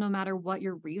unacceptable no matter what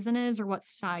your reason is or what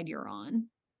side you're on.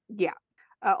 yeah.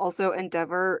 Also,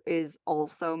 Endeavor is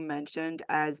also mentioned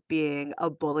as being a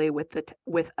bully with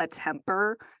with a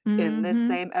temper in this Mhm.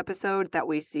 same episode that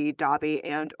we see Dobby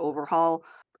and Overhaul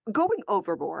going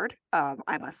overboard.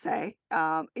 I must say,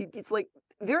 it's like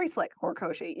very slick,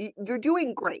 Horikoshi. You're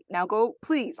doing great. Now go,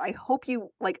 please. I hope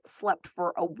you like slept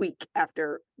for a week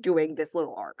after doing this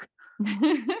little arc.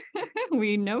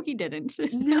 We know he didn't.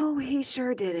 No, he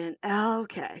sure didn't.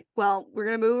 Okay. Well, we're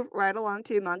going to move right along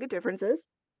to manga differences.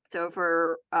 So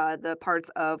for the parts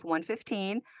of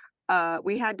 115,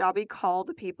 we had Dobby call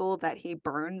the people that he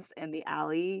burns in the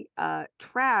alley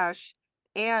trash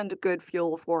and good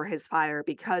fuel for his fire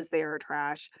because they are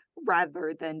trash,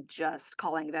 rather than just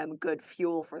calling them good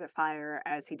fuel for the fire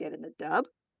as he did in the dub.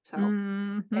 So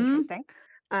Mhm. interesting.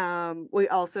 We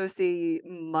also see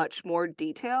much more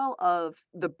detail of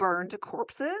the burned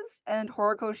corpses and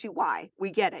Horikoshi. Why?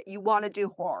 We get it. You want to do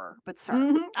horror, but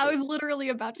sir, I was literally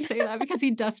about to say that because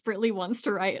he desperately wants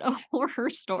to write a horror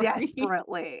story.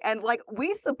 desperately. And like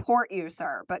we support you,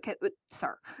 sir, but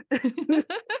sir.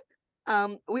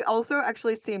 We also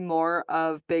actually see more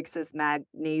of Big Sis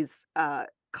Magnie's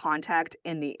contact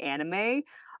in the anime.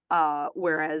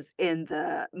 Whereas in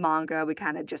the manga, we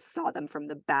kind of just saw them from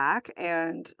the back,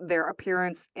 and their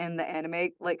appearance in the anime,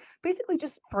 like, basically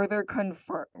just further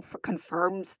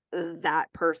confirms that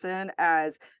person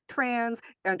as trans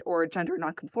and or gender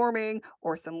nonconforming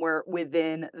or somewhere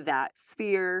within that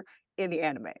sphere in the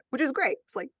anime, which is great.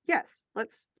 It's like, yes,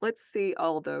 let's see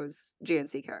all those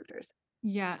GNC characters.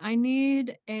 Yeah, I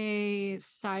need a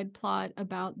side plot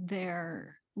about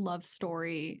their love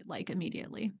story like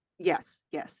immediately. Yes,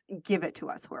 yes. Give it to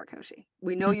us, Horikoshi.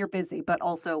 We know you're busy, but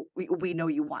also we know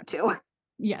you want to.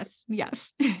 Yes,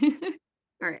 yes. All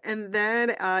right. And then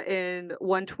in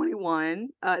 121,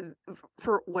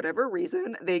 for whatever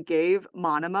reason, they gave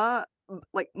Monoma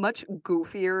like much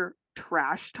goofier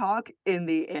trash talk in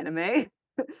the anime.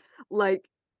 Like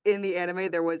in the anime,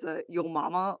 there was a "Yo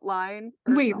mama" line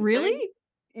or Wait, really? something.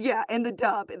 Yeah, in the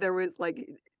dub, there was like it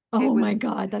Oh my was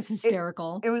God, that's it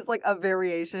hysterical. it was like a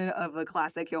variation of a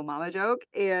classic Yo mama joke,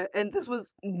 and this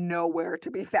was nowhere to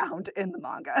be found in the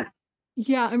manga.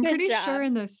 Yeah, I'm Good pretty sure job.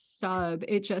 in the sub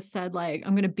it just said like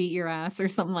I'm gonna beat your ass or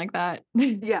something like that.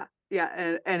 Yeah,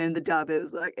 yeah, and in the dub, it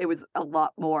was like it was a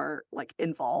lot more like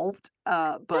involved.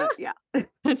 But yeah,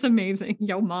 That's amazing.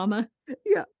 Yo mama.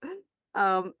 yeah.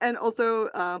 And also,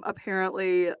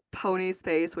 apparently, Pony's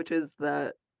face, which is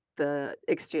the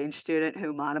exchange student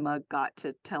who Monoma got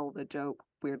to tell the joke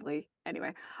weirdly.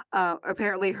 Anyway,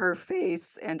 apparently her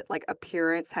face and like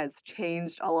appearance has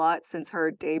changed a lot since her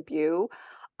debut.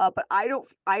 But I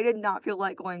did not feel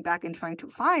like going back and trying to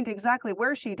find exactly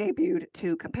where she debuted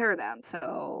to compare them.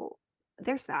 So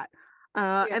there's that.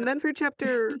 Yeah. And then for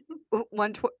chapter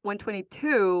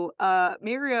 122,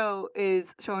 Mirio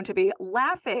is shown to be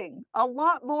laughing a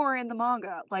lot more in the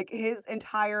manga. Like his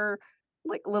entire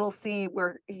like little scene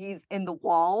where he's in the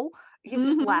wall, he's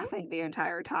just Mhm. laughing the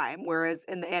entire time. Whereas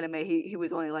in the anime, he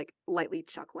was only like lightly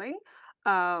chuckling.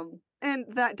 And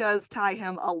that does tie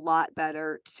him a lot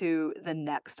better to the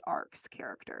next arc's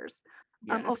characters.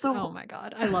 Yes. Also, Oh my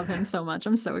God. I love him so much.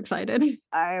 I'm so excited.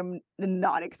 I'm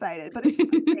not excited, but it's fine.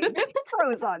 It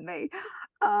grows on me.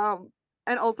 Um,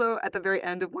 and also at the very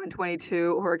end of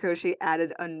 122, Horikoshi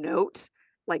added a note,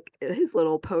 like his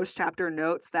little post-chapter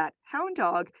notes that Hound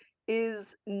Dog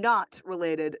is not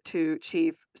related to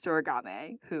Chief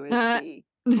Surigame, who is Uh, the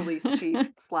police chief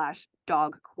slash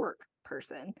dog quirk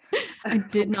person. I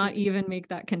did not even make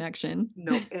that connection.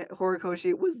 No,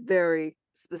 Horikoshi was very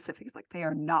specific. He's like, they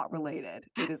are not related.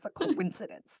 It is a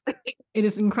coincidence. It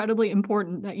is incredibly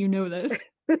important that you know this.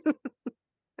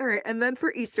 All right, and then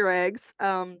for Easter eggs,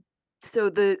 so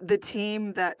the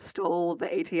team that stole the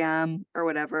ATM or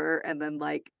whatever, and then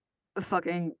like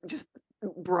fucking just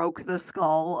broke the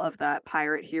skull of that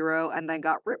pirate hero, and then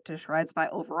got ripped to shreds by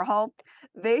Overhaul.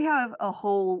 They have a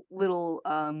whole little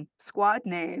squad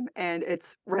name, and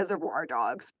it's Reservoir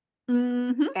Dogs.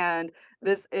 Mhm. And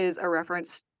this is a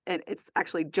reference, and it's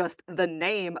actually just the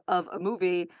name of a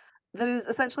movie that is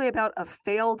essentially about a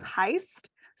failed heist.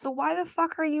 So why the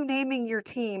fuck are you naming your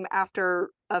team after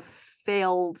a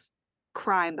failed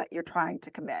crime that you're trying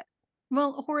to commit?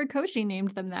 Well, Horikoshi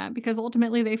named them that because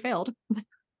ultimately they failed.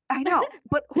 I know,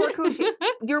 but Horikoshi,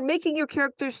 you're making your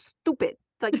characters stupid.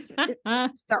 Like,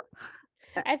 sir.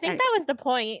 I think Anyway, that was the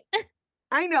point.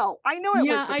 I know it was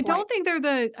Yeah, the I point.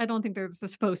 don't think they're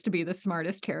supposed to be the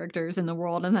smartest characters in the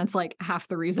world, and that's like half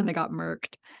the reason they got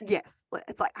murked. Yes,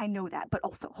 it's like I know that, but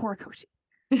also Horikoshi,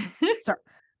 sir.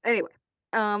 Anyway,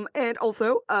 and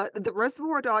also, the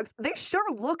Reservoir Dogs, they sure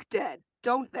look dead,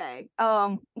 don't they?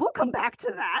 We'll come back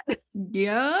to that.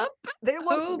 Yep. They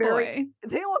looked Oh boy.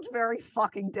 very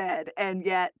fucking dead, and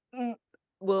yet,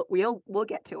 we'll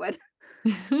get to it.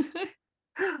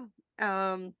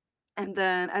 Um, and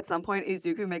then at some point,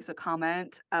 Izuku makes a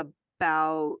comment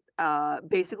about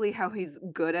basically how he's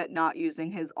good at not using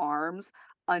his arms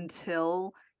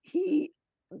until he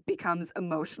becomes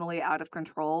emotionally out of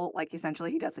control. Like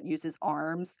essentially, he doesn't use his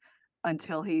arms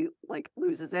until he like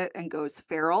loses it and goes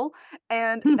feral,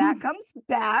 and that comes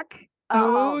back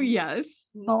Oh yes.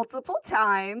 multiple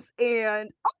times, and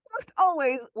almost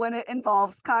always when it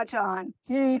involves Kachan.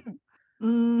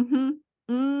 Mhm.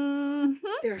 Mhm.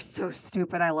 They're so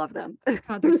stupid. I love them.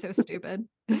 God, they're so stupid.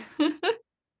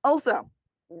 Also,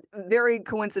 very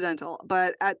coincidental,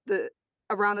 but at the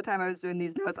around the time I was doing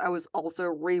these notes, I was also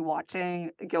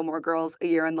rewatching Gilmore Girls: A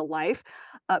Year in the Life,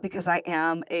 because I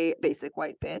am a basic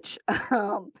white bitch.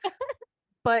 Um,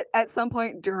 but at some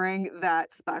point during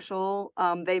that special,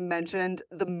 they mentioned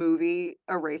the movie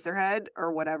Eraserhead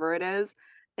or whatever it is,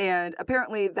 and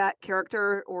apparently that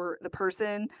character or the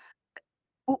person,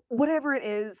 whatever it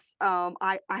is,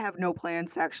 I have no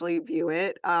plans to actually view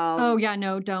it. Oh yeah,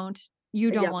 no, don't.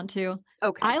 You don't Yeah. want to.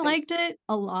 Okay. I liked it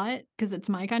a lot because it's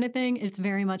my kind of thing. It's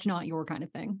very much not your kind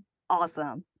of thing.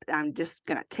 Awesome. I'm just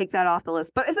gonna take that off the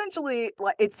list. But essentially,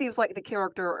 like it seems like the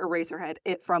character Eraserhead,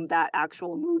 it from that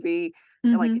actual movie,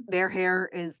 like Mhm. their hair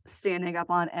is standing up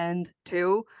on end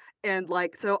too. And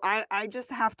like so I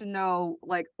just have to know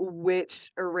like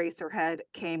which Eraserhead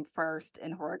came first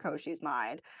in Horikoshi's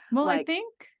mind. Well, I Like,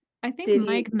 think did he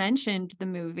Mike mentioned the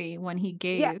movie when he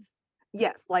gave. yes.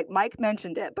 Yes, like Mike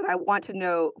mentioned it, but I want to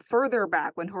know further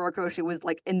back when Horikoshi was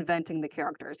like inventing the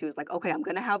characters. He was like, okay, I'm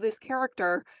gonna have this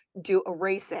character do a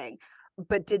racing.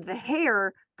 But did the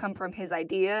hair come from his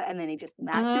idea and then he just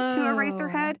matched it to Oh.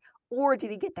 Eraserhead? Or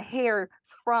did he get the hair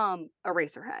from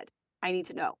Eraserhead? I need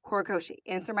to know. Horikoshi,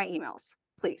 answer my emails,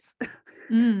 please.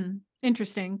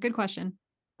 Interesting. Good question.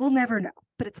 We'll never know,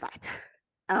 but it's fine.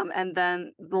 And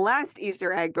then the last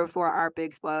Easter egg before our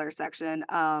big spoiler section.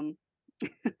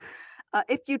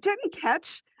 If you didn't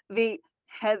catch the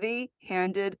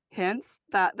heavy-handed hints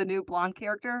that the new blonde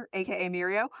character, aka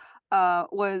Mirio,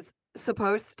 was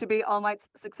supposed to be All Might's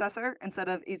successor instead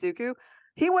of Izuku,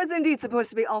 he was indeed supposed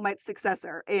to be All Might's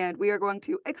successor, and we are going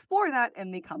to explore that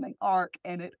in the coming arc,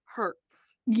 and it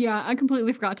hurts. Yeah, I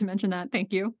completely forgot to mention that.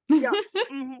 Thank you. Yeah.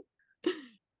 Mhm.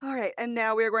 All right, and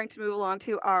now we are going to move along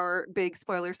to our big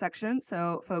spoiler section.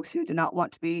 So, folks who do not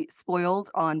want to be spoiled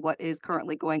on what is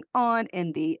currently going on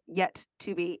in the yet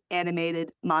to be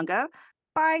animated manga,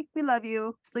 bye. We love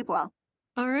you. Sleep well.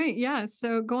 All right, yeah.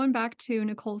 So going back to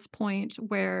Nicole's point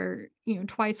where,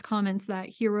 Twice comments that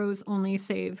heroes only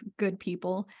save good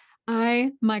people.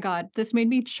 My God, this made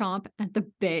me chomp at the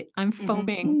bit. I'm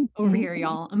foaming over here,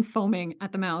 y'all. I'm foaming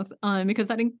at the mouth because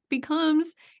that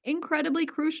becomes incredibly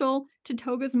crucial to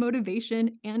Toga's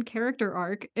motivation and character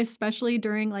arc, especially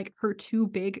during like her two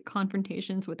big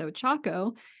confrontations with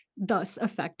Ochako, thus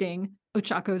affecting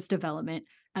Ochako's development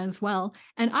as well.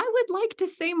 And I would like to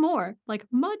say more, like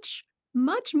much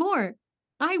more.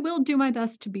 I will do my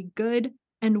best to be good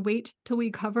and wait till we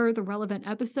cover the relevant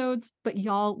episodes, but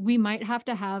y'all, we might have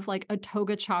to have like a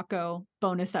Toga Chaco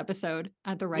bonus episode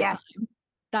at the right Yes. time.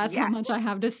 That's how much I Yes.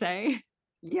 have to say.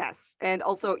 Yes. And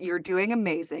also, you're doing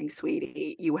amazing,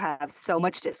 sweetie. You have so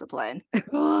much discipline.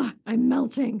 Oh, I'm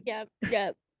melting. Yep.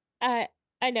 I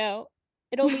know.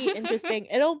 It'll be interesting.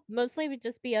 It'll mostly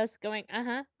just be us going,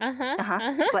 Uh-huh.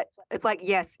 uh-huh. It's like,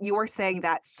 yes, you are saying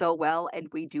that so well, and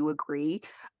we do agree.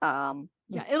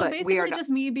 Yeah, it'll But we are basically not. just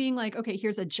me being like, okay,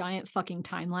 here's a giant fucking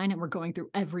timeline and we're going through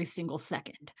every single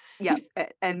second. Yeah.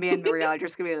 And me and Maria are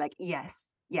just gonna be like, yes,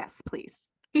 please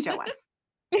show us.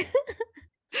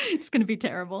 It's gonna be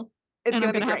terrible. It's And I'm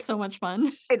gonna be gonna have great. so much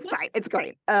fun. It's fine. It's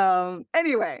great.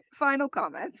 Anyway, final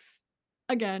comments.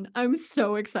 Again, I'm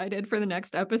so excited for the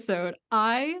next episode.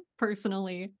 I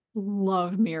personally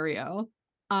love Mirio.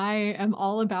 I am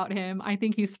all about him. I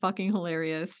think he's fucking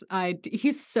hilarious.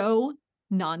 He's so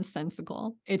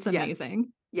nonsensical. It's Yes.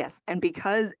 amazing. Yes, and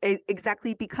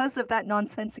exactly because of that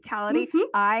nonsensicality, Mhm.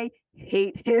 I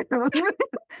hate him.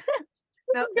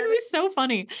 This is gonna be so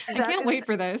funny. I can't wait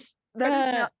for this.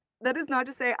 That is not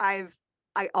to say I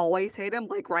always hate him.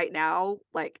 Like right now,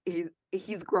 like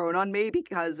he's grown on me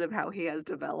because of how he has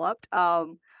developed.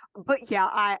 But yeah,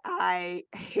 I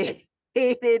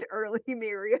hated early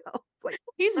Mirio. It's like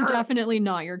He's definitely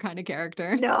not your kind of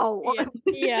character. no,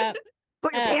 Yeah.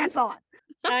 put your pants on.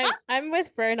 I'm with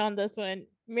Fern on this one.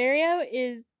 Mirio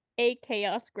is a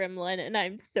chaos gremlin, and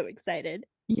I'm so excited.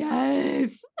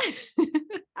 Yes.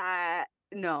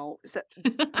 No, so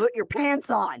put your pants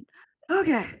on.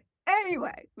 Okay.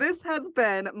 Anyway, this has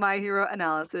been My Hero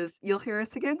Analysis. You'll hear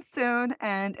us again soon,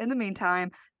 and in the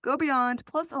meantime, go beyond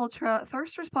plus ultra,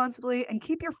 thirst responsibly, and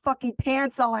keep your fucking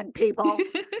pants on, people.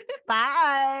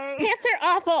 Bye. Pants are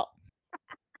awful.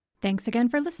 Thanks again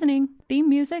for listening. Theme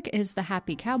music is The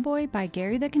Happy Cowboy by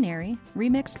Gary the Canary,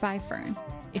 remixed by Fern.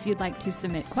 If you'd like to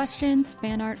submit questions,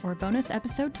 fan art, or bonus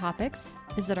episode topics,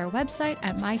 visit our website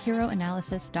at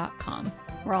myheroanalysis.com.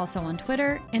 We're also on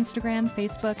Twitter, Instagram,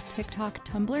 Facebook, TikTok,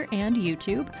 Tumblr, and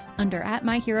YouTube under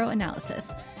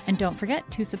 @myheroanalysis. And don't forget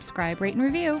to subscribe, rate, and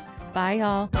review. Bye,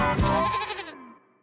 y'all.